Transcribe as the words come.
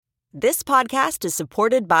This podcast is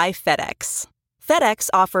supported by FedEx. FedEx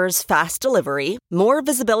offers fast delivery, more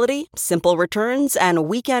visibility, simple returns, and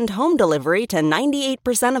weekend home delivery to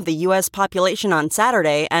 98% of the U.S. population on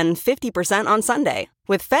Saturday and 50% on Sunday.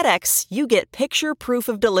 With FedEx, you get picture proof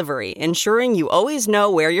of delivery, ensuring you always know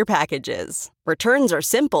where your package is. Returns are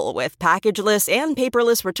simple with packageless and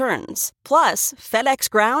paperless returns. Plus, FedEx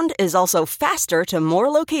Ground is also faster to more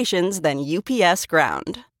locations than UPS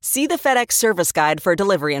Ground. See the FedEx service guide for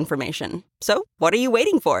delivery information. So, what are you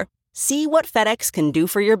waiting for? See what FedEx can do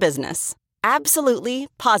for your business. Absolutely,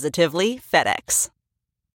 positively FedEx.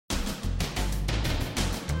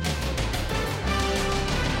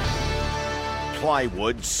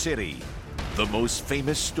 Plywood City. The most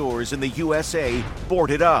famous stores in the USA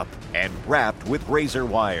boarded up and wrapped with razor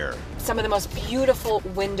wire. Some of the most beautiful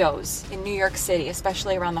windows in New York City,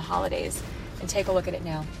 especially around the holidays. And take a look at it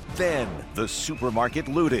now. Then the supermarket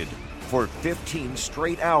looted. For 15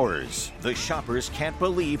 straight hours, the shoppers can't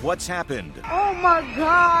believe what's happened. Oh my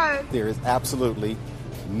God! There is absolutely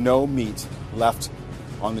no meat left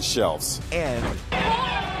on the shelves. And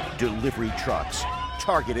delivery trucks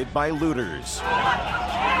targeted by looters.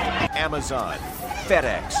 Amazon,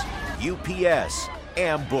 FedEx, UPS,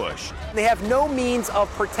 ambushed. They have no means of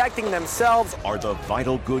protecting themselves. Are the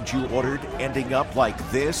vital goods you ordered ending up like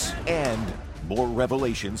this? And more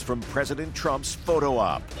revelations from President Trump's photo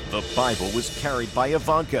op. The Bible was carried by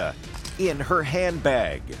Ivanka in her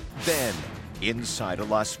handbag. Then, inside a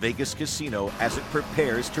Las Vegas casino as it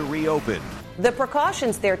prepares to reopen. The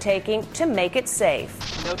precautions they're taking to make it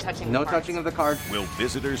safe. No touching. No touching of the card. Will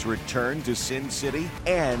visitors return to Sin City?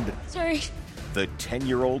 And Sorry. the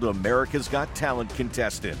 10-year-old America's Got Talent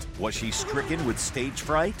contestant. Was she stricken with stage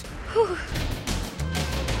fright? Whew.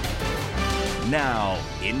 Now,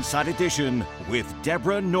 Inside Edition with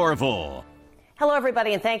Deborah Norville. Hello,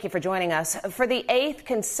 everybody, and thank you for joining us. For the 8th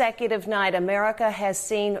consecutive night, America has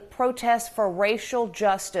seen protests for racial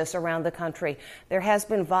justice around the country. There has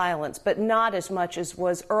been violence, but not as much as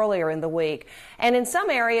was earlier in the week. And in some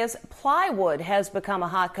areas, plywood has become a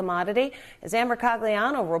hot commodity. As Amber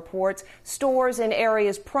Cagliano reports, stores in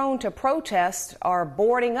areas prone to protests are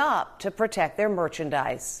boarding up to protect their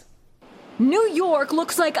merchandise. New York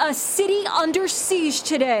looks like a city under siege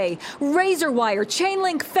today. Razor wire, chain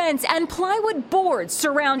link fence, and plywood boards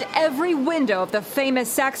surround every window of the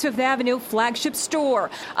famous Saks Fifth Avenue flagship store.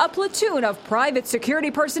 A platoon of private security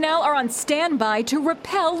personnel are on standby to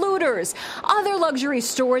repel looters. Other luxury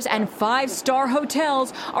stores and five-star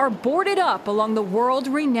hotels are boarded up along the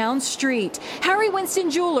world-renowned street. Harry Winston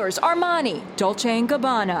Jewelers, Armani, Dolce &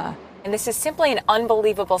 Gabbana. And this is simply an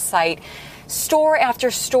unbelievable sight. Store after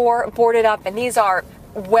store boarded up, and these are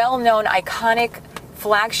well-known, iconic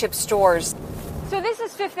flagship stores. So this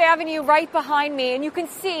is Fifth Avenue right behind me, and you can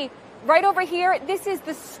see right over here, this is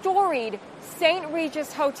the storied St.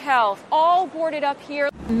 Regis Hotel, all boarded up here.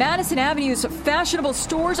 Madison Avenue's fashionable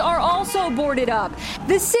stores are also boarded up.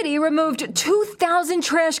 The city removed 2,000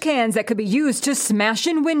 trash cans that could be used to smash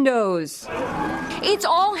in windows. It's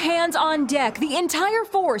all hands on deck. The entire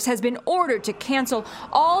force has been ordered to cancel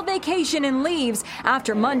all vacation and leaves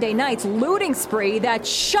after Monday night's looting spree that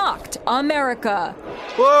shocked America.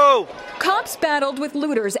 Whoa! Cops battled with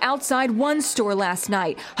looters outside one store last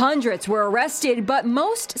night. Hundreds were arrested, but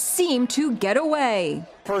most seemed to get away.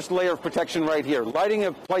 First layer of protection right here. Lighting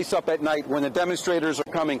a place up at night when the demonstrators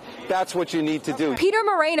are coming, that's what you need to do. Peter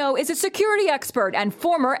Moreno is a security expert and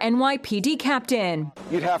former NYPD captain.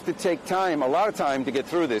 You'd have to take time, a lot of time, to get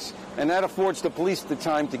through this, and that affords the police the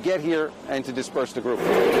time to get here and to disperse the group.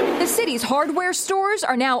 The city's hardware stores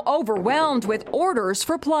are now overwhelmed with orders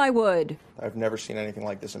for plywood. I've never seen anything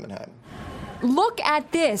like this in Manhattan. Look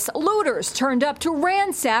at this. Looters turned up to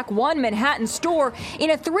ransack one Manhattan store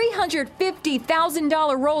in a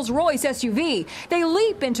 $350,000 Rolls-Royce SUV. They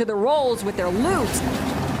leap into the rolls with their loot.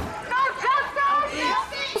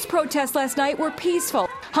 Those protests last night were peaceful.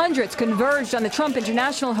 Hundreds converged on the Trump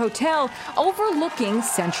International Hotel overlooking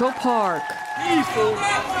Central Park.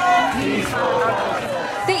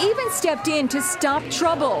 They even stepped in to stop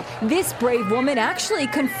trouble. This brave woman actually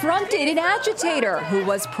confronted an agitator who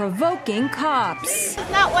was provoking cops. That's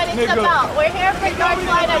not what it's about. We're here for George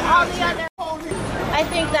Floyd and all the other. I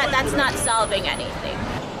think that's not solving anything.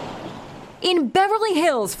 In Beverly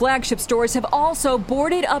Hills, flagship stores have also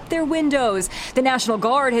boarded up their windows. The National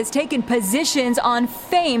Guard has taken positions on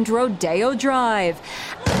famed Rodeo Drive.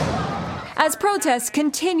 As protests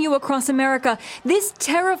continue across America, this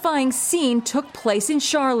terrifying scene took place in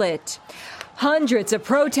Charlotte. Hundreds of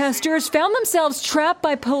protesters found themselves trapped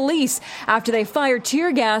by police after they fired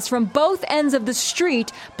tear gas from both ends of the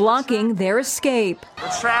street, blocking their escape. We're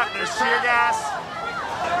trapped, there's tear gas.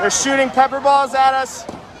 They're shooting pepper balls at us.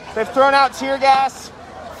 They've thrown out tear gas,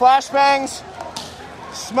 flashbangs,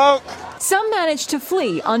 smoke. Some managed to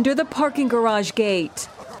flee under the parking garage gate.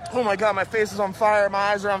 Oh my God, my face is on fire. My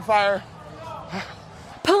eyes are on fire.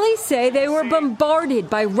 Police say they were bombarded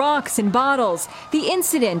by rocks and bottles. The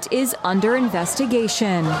incident is under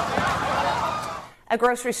investigation. A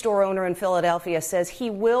grocery store owner in Philadelphia says he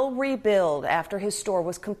will rebuild after his store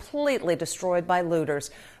was completely destroyed by looters.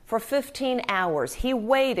 For 15 hours, he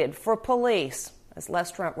waited for police. As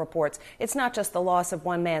Les Trent reports, it's not just the loss of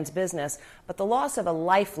one man's business, but the loss of a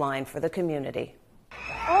lifeline for the community.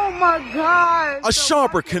 Oh my God! A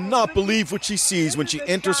shopper cannot believe what she sees when she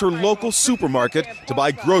enters her local supermarket to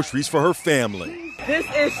buy groceries for her family. This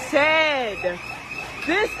is sad.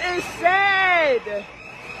 This is sad.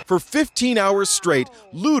 For 15 hours straight,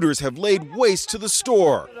 looters have laid waste to the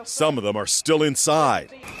store. Some of them are still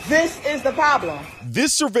inside. This is the problem.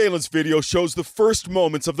 This surveillance video shows the first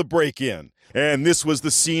moments of the break-in. And this was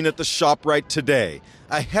the scene at the ShopRite today.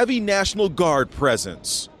 A heavy National Guard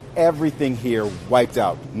presence. Everything here wiped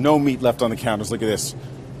out. No meat left on the counters. Look at this.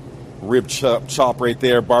 Rib chop right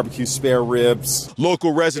there, barbecue spare ribs.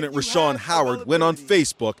 Local resident Rashawn Howard went on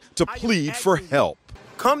Facebook to plead for help.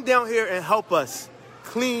 Come down here and help us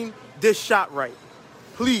clean this ShopRite,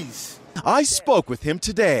 please. I spoke with him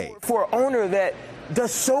today. For an owner that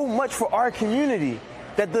does so much for our community,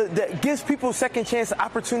 that gives people second chance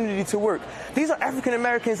opportunity to work. These are African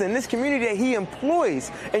Americans in this community that he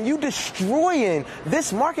employs, and you destroying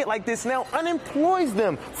this market like this now unemploys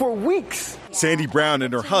them for weeks. Sandy Brown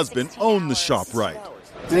and her husband own the ShopRite.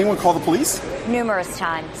 Did anyone call the police? Numerous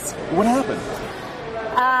times. What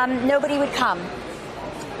happened? Nobody would come.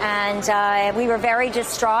 And we were very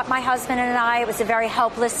distraught, my husband and I. It was a very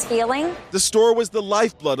helpless feeling. The store was the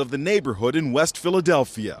lifeblood of the neighborhood in West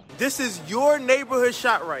Philadelphia. This is your neighborhood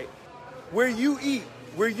ShopRite, where you eat,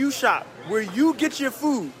 where you shop, where you get your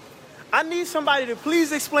food. I need somebody to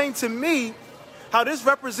please explain to me how this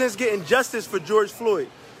represents getting justice for George Floyd.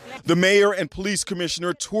 The mayor and police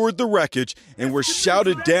commissioner toured the wreckage and were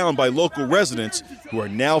shouted down by local residents who are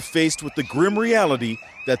now faced with the grim reality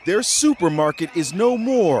that their supermarket is no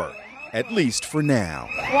more, at least for now.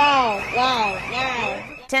 Wow.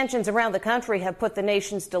 Tensions around the country have put the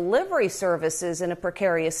nation's delivery services in a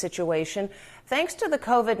precarious situation. Thanks to the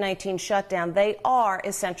COVID-19 shutdown, they are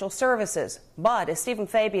essential services. But as Stephen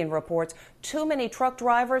Fabian reports, too many truck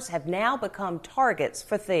drivers have now become targets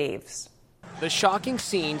for thieves. The shocking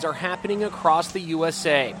scenes are happening across the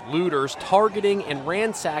USA. Looters targeting and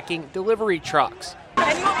ransacking delivery trucks.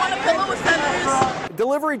 Anyone want a pillow with feathers?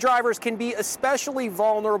 Delivery drivers can be especially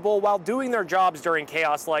vulnerable while doing their jobs during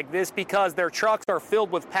chaos like this because their trucks are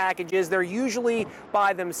filled with packages. They're usually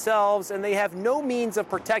by themselves, and they have no means of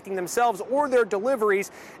protecting themselves or their deliveries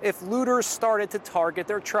if looters started to target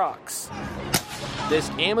their trucks. This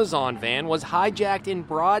Amazon van was hijacked in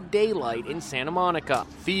broad daylight in Santa Monica.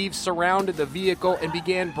 Thieves surrounded the vehicle and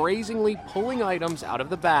began brazenly pulling items out of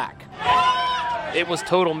the back. It was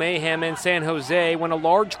total mayhem in San Jose when a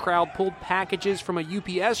large crowd pulled packages from a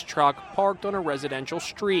UPS truck parked on a residential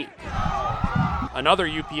street. Another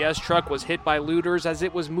UPS truck was hit by looters as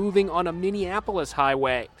it was moving on a Minneapolis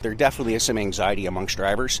highway. There definitely is some anxiety amongst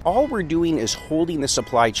drivers. All we're doing is holding the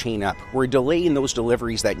supply chain up. We're delaying those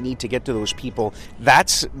deliveries that need to get to those people.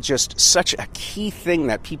 That's just such a key thing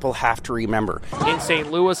that people have to remember. In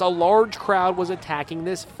St. Louis, a large crowd was attacking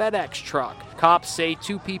this FedEx truck. Cops say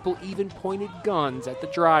two people even pointed guns at the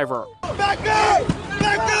driver. Back up!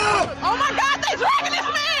 Back up! Oh my God, they're dragging this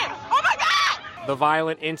man! Oh my God! The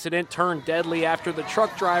violent incident turned deadly after the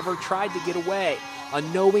truck driver tried to get away,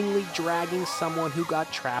 unknowingly dragging someone who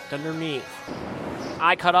got trapped underneath.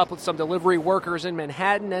 I caught up with some delivery workers in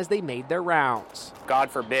Manhattan as they made their rounds.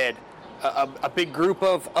 God forbid, a big group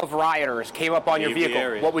of rioters came up on your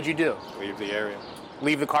vehicle. What would you do? Leave the area.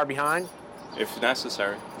 Leave the car behind? If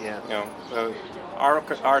necessary. Yeah. You know,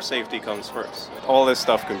 our safety comes first. All this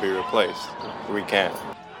stuff can be replaced. We can't.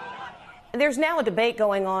 There's now a debate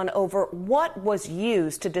going on over what was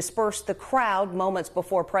used to disperse the crowd moments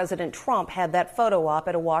before President Trump had that photo op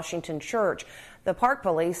at a Washington church. The Park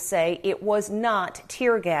Police say it was not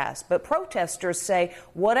tear gas, but protesters say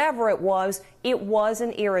whatever it was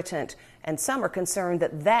an irritant. And some are concerned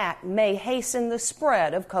that that may hasten the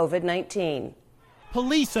spread of COVID-19.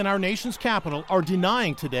 Police in our nation's capital are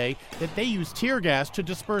denying today that they used tear gas to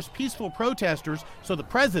disperse peaceful protesters so the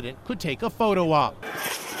president could take a photo op.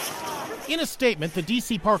 In a statement, the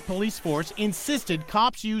D.C. Park Police Force insisted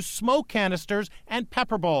cops use smoke canisters and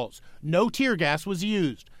pepper balls. No tear gas was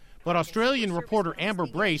used. But Australian reporter Amber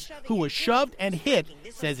Brace, who was shoved and hit,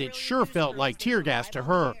 says it sure felt like tear gas to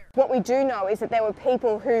her. What we do know is that there were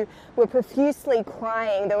people who were profusely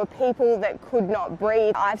crying. There were people that could not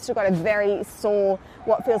breathe. I've still got a very sore,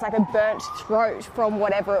 what feels like a burnt throat from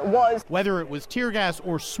whatever it was. Whether it was tear gas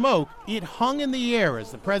or smoke, it hung in the air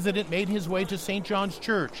as the president made his way to St. John's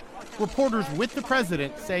Church. Reporters with the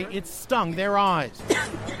president say it stung their eyes.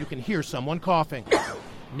 You can hear someone coughing.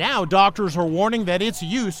 Now doctors are warning that its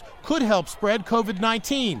use could help spread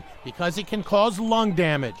COVID-19 because it can cause lung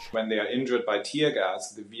damage. When they are injured by tear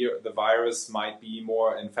gas, the virus might be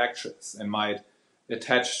more infectious and might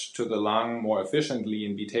attach to the lung more efficiently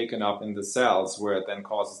and be taken up in the cells where it then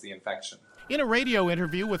causes the infection. In a radio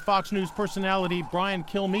interview with Fox News personality Brian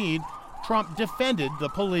Kilmeade, Trump defended the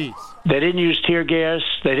police. They didn't use tear gas.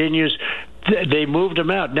 They moved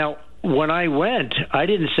them out. Now, when I went, I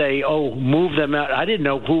didn't say, oh, move them out. I didn't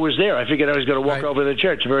know who was there. I figured I was going to walk over to the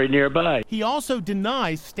church very nearby. He also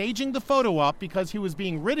denies staging the photo op because he was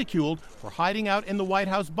being ridiculed for hiding out in the White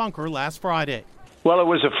House bunker last Friday. Well, it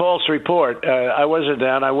was a false report. I wasn't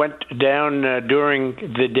down. I went down during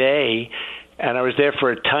the day, and I was there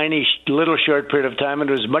for a tiny, little short period of time, and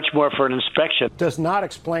it was much more for an inspection. Does not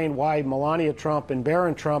explain why Melania Trump and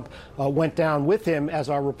Barron Trump went down with him, as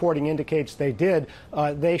our reporting indicates they did.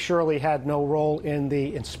 They surely had no role in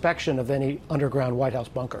the inspection of any underground White House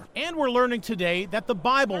bunker. And we're learning today that the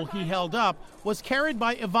Bible he held up was carried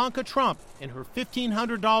by Ivanka Trump in her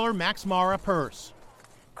 $1,500 Max Mara purse.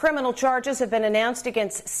 Criminal charges have been announced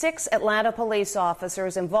against 6 Atlanta police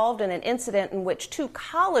officers involved in an incident in which 2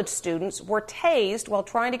 college students were tased while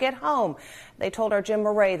trying to get home. They told our Jim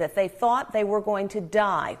Murray that they thought they were going to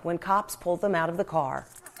die when cops pulled them out of the car.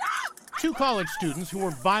 2 college students who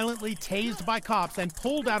were violently tased by cops and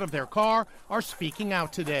pulled out of their car are speaking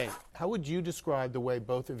out today. How would you describe the way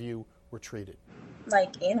both of you were treated?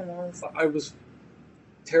 Like animals. I was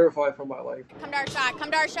terrified for my life. Come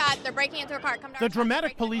to our shot, they're breaking into a car. The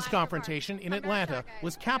dramatic police confrontation in Atlanta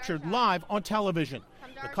was captured live on television.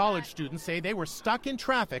 The college students say they were stuck in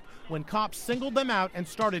traffic when cops singled them out and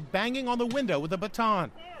started banging on the window with a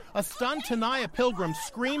baton. A stunned Tanaya Pilgrim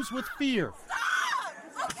screams with fear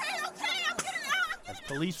as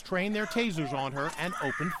police train their tasers on her and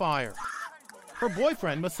open fire. Her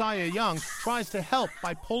boyfriend, Messiah Young, tries to help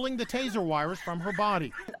by pulling the taser wires from her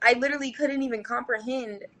body. I literally couldn't even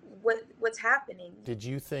comprehend what's happening. Did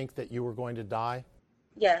you think that you were going to die?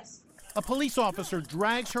 Yes. A police officer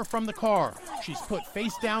drags her from the car. She's put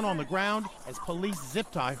face down on the ground as police zip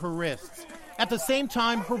tie her wrists. At the same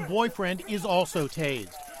time, her boyfriend is also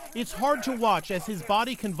tased. It's hard to watch as his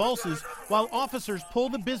body convulses while officers pull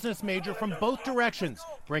the business major from both directions,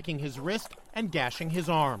 breaking his wrist and gashing his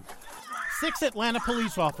arm. 6 Atlanta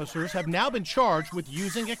police officers have now been charged with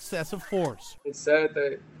using excessive force. It's sad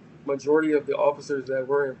that majority of the officers that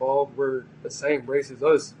were involved were the same race as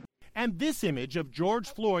us. And this image of George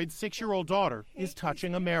Floyd's 6-year-old daughter is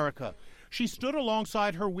touching America. She stood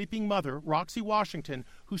alongside her weeping mother, Roxy Washington,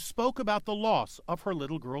 who spoke about the loss of her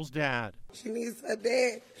little girl's dad. She needs her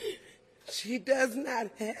dad. She does not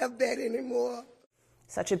have that anymore.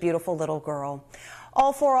 Such a beautiful little girl.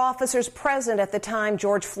 All 4 officers present at the time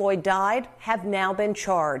George Floyd died have now been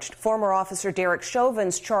charged. Former Officer Derek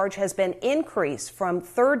Chauvin's charge has been increased from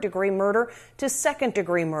 3rd-degree murder to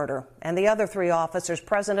 2nd-degree murder. And the other 3 officers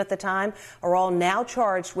present at the time are all now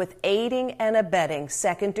charged with aiding and abetting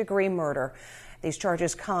 2nd-degree murder. These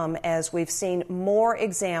charges come as we've seen more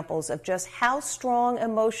examples of just how strong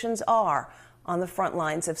emotions are on the front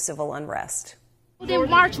lines of civil unrest. Then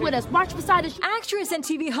march with us, march beside us. Actress and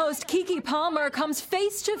TV host Keke Palmer comes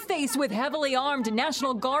face to face with heavily armed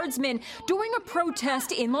National Guardsmen during a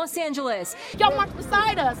protest in Los Angeles. Y'all march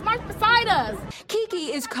beside us, march beside us.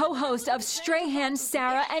 Keke is co-host of Strahan,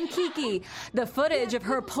 Sarah, and Keke. The footage of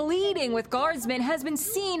her pleading with Guardsmen has been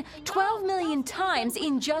seen 12 million times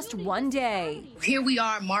in just one day. Here we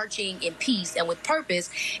are marching in peace and with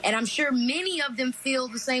purpose, and I'm sure many of them feel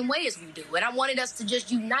the same way as we do. And I wanted us to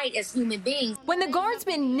just unite as human beings. When the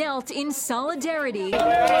Guardsmen knelt in solidarity, the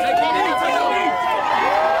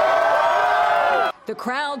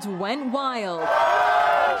crowds went wild.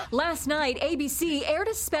 Last night, ABC aired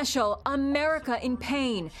a special, America in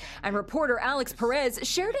Pain, and reporter Alex Perez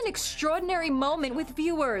shared an extraordinary moment with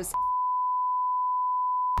viewers.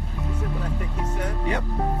 You said what I think he said? Yep.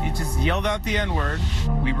 He just yelled out the N-word.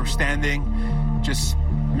 We were standing just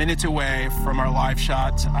minutes away from our live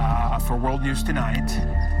shot for World News Tonight,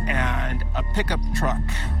 and a pickup truck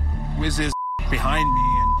whizzes behind me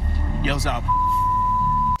and yells out.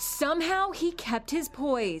 Somehow he kept his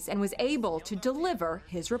poise and was able to deliver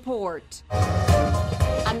his report.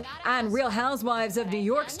 And Real Housewives of New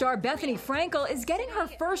York star Bethany Frankel is getting her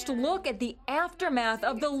first look at the aftermath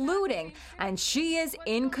of the looting, and she is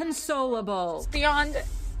inconsolable. It's beyond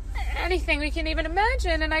anything we can even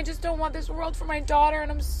imagine, and I just don't want this world for my daughter,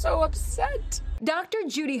 and I'm so upset. Dr.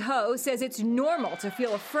 Judy Ho says it's normal to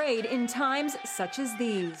feel afraid in times such as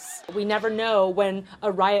these. We never know when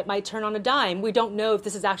a riot might turn on a dime. We don't know if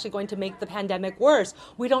this is actually going to make the pandemic worse.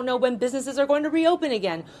 We don't know when businesses are going to reopen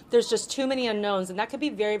again. There's just too many unknowns, and that can be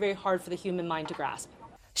very, very hard for the human mind to grasp.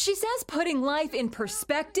 She says putting life in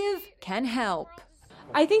perspective can help.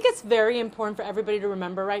 I think it's very important for everybody to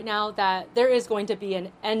remember right now that there is going to be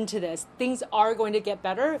an end to this. Things are going to get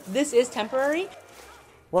better. This is temporary.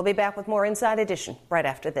 We'll be back with more Inside Edition right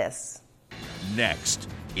after this. Next,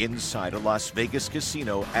 inside a Las Vegas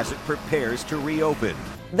casino as it prepares to reopen.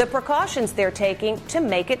 The precautions they're taking to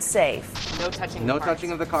make it safe. No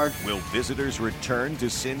touching of the cards. Will visitors return to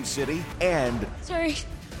Sin City? And Sorry.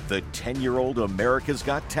 the 10-year-old America's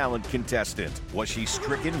Got Talent contestant. Was she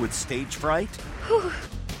stricken with stage fright?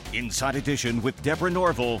 Inside Edition with Deborah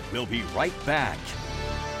Norville. We'll be right back.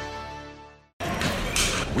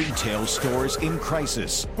 Retail stores in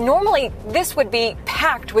crisis. Normally, this would be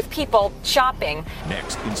packed with people shopping.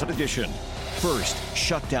 Next, Inside Edition. First,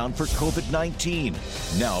 shut down for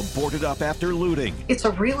COVID-19. Now boarded up after looting. It's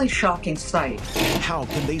a really shocking sight. How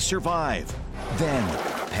can they survive? Then,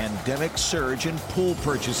 pandemic surge in pool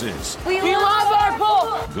purchases. We love our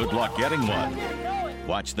pool! Good luck getting one.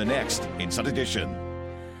 Watch the next Inside Edition.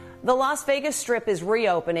 The Las Vegas Strip is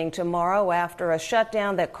reopening tomorrow after a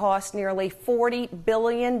shutdown that cost nearly $40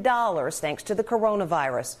 billion thanks to the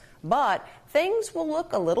coronavirus. But things will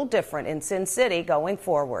look a little different in Sin City going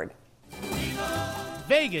forward.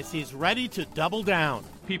 Vegas is ready to double down.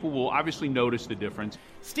 People will obviously notice the difference.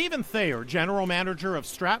 Stephen Thayer, general manager of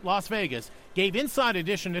Strat Las Vegas, gave Inside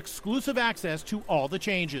Edition exclusive access to all the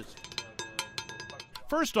changes.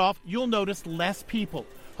 First off, you'll notice less people.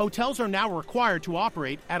 Hotels are now required to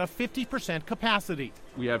operate at a 50% capacity.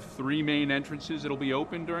 We have 3 main entrances that'll be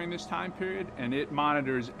open during this time period, and it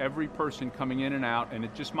monitors every person coming in and out, and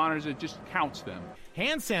it just counts them.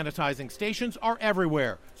 Hand sanitizing stations are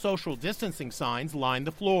everywhere. Social distancing signs line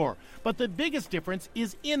the floor. But the biggest difference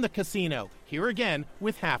is in the casino, here again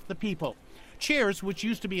with half the people. Chairs, which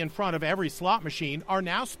used to be in front of every slot machine, are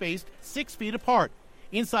now spaced 6 feet apart.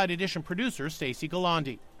 Inside Edition producer Stacey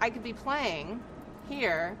Galandi. I could be playing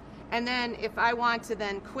here, and then if I want to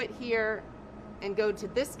then quit here and go to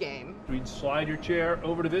this game. We'd slide your chair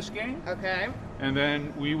over to this game. Okay. And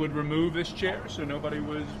then we would remove this chair so nobody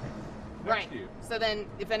was next to you. So then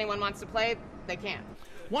if anyone wants to play, they can.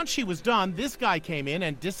 Once she was done, this guy came in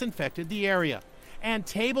and disinfected the area. And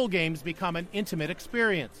table games become an intimate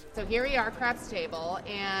experience. So here we are, craps table,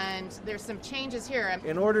 and there's some changes here.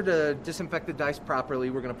 In order to disinfect the dice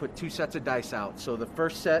properly, we're going to put 2 sets of dice out. So the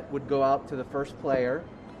first set would go out to the first player,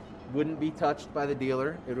 wouldn't be touched by the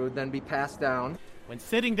dealer. It would then be passed down. When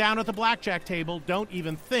sitting down at the blackjack table, don't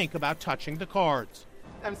even think about touching the cards.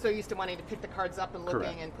 I'm so used to wanting to pick the cards up and looking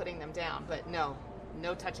Correct. and putting them down, but no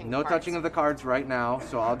touching No the cards. touching of the cards right now,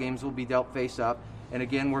 so all games will be dealt face up. And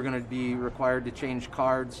again, we're going to be required to change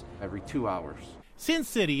cards every 2 hours. Sin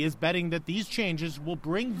City is betting that these changes will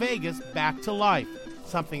bring Vegas back to life,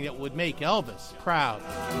 something that would make Elvis proud.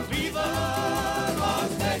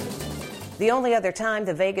 The only other time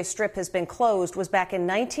the Vegas Strip has been closed was back in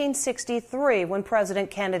 1963 when President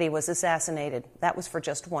Kennedy was assassinated. That was for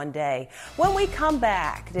just one day. When we come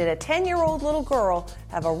back, did a 10-year-old little girl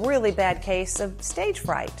have a really bad case of stage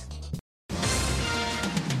fright?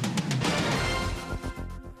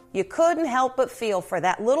 You couldn't help but feel for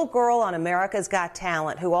that little girl on America's Got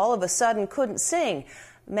Talent who all of a sudden couldn't sing.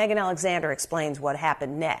 Megan Alexander explains what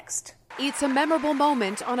happened next. It's a memorable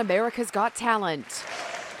moment on America's Got Talent.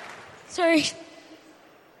 Sorry.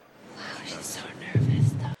 Wow, she's so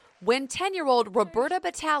nervous. When 10-year-old Roberta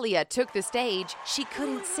Battaglia took the stage, she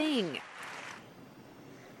couldn't sing.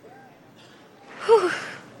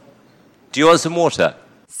 Do you want some water?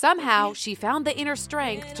 Somehow, she found the inner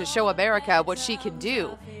strength to show America what she could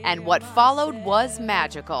do, and what followed was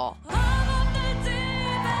magical.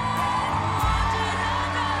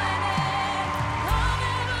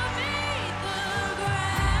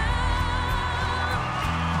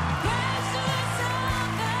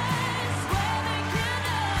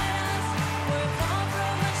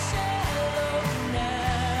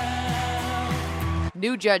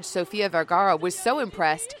 New judge Sofia Vergara was so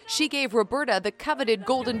impressed, she gave Roberta the coveted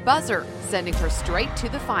golden buzzer, sending her straight to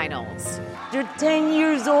the finals. You're 10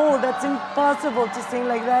 years old. That's impossible to sing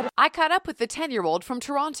like that. I caught up with the 10-year-old from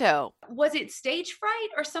Toronto. Was it stage fright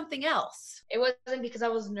or something else? It wasn't because I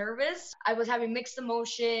was nervous. I was having mixed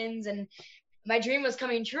emotions and my dream was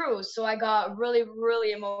coming true, so I got really,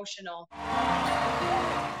 really emotional.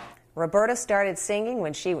 Roberta started singing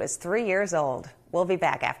when she was 3 years old. We'll be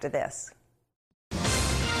back after this.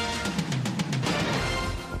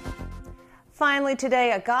 Finally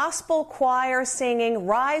today, a gospel choir singing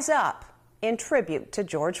Rise Up in tribute to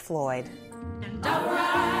George Floyd. And I'll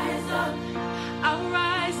rise up, I'll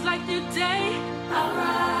rise like the day, I'll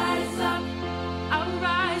rise up, I'll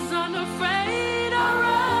rise unafraid, I'll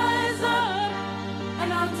rise up,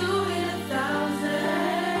 and I'll do it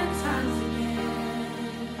 1,000 times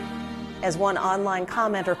again. As one online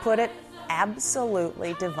commenter put it,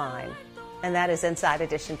 absolutely divine. And that is Inside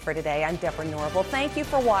Edition for today. I'm Deborah Norville. Thank you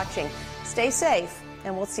for watching. Stay safe,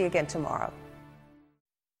 and we'll see you again tomorrow.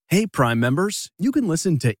 Hey, Prime members, you can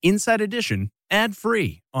listen to Inside Edition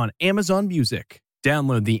ad-free on Amazon Music.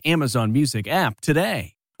 Download the Amazon Music app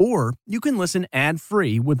today. Or you can listen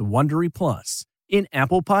ad-free with Wondery Plus in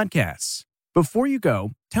Apple Podcasts. Before you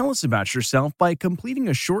go, tell us about yourself by completing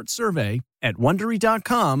a short survey at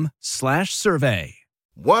Wondery.com/survey.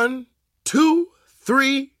 1, 2,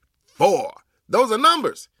 3, 4. Those are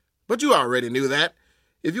numbers. But you already knew that.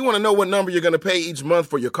 If you want to know what number you're going to pay each month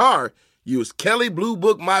for your car, use Kelley Blue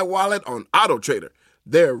Book My Wallet on AutoTrader.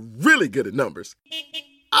 They're really good at numbers.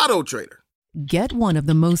 AutoTrader. Get one of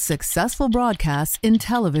the most successful broadcasts in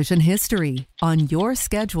television history on your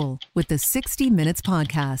schedule with the 60 Minutes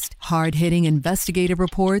podcast. Hard-hitting investigative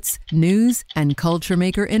reports, news, and culture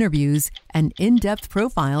maker interviews, and in-depth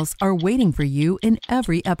profiles are waiting for you in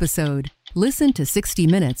every episode. Listen to 60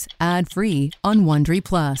 Minutes ad-free on Wondery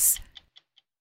Plus.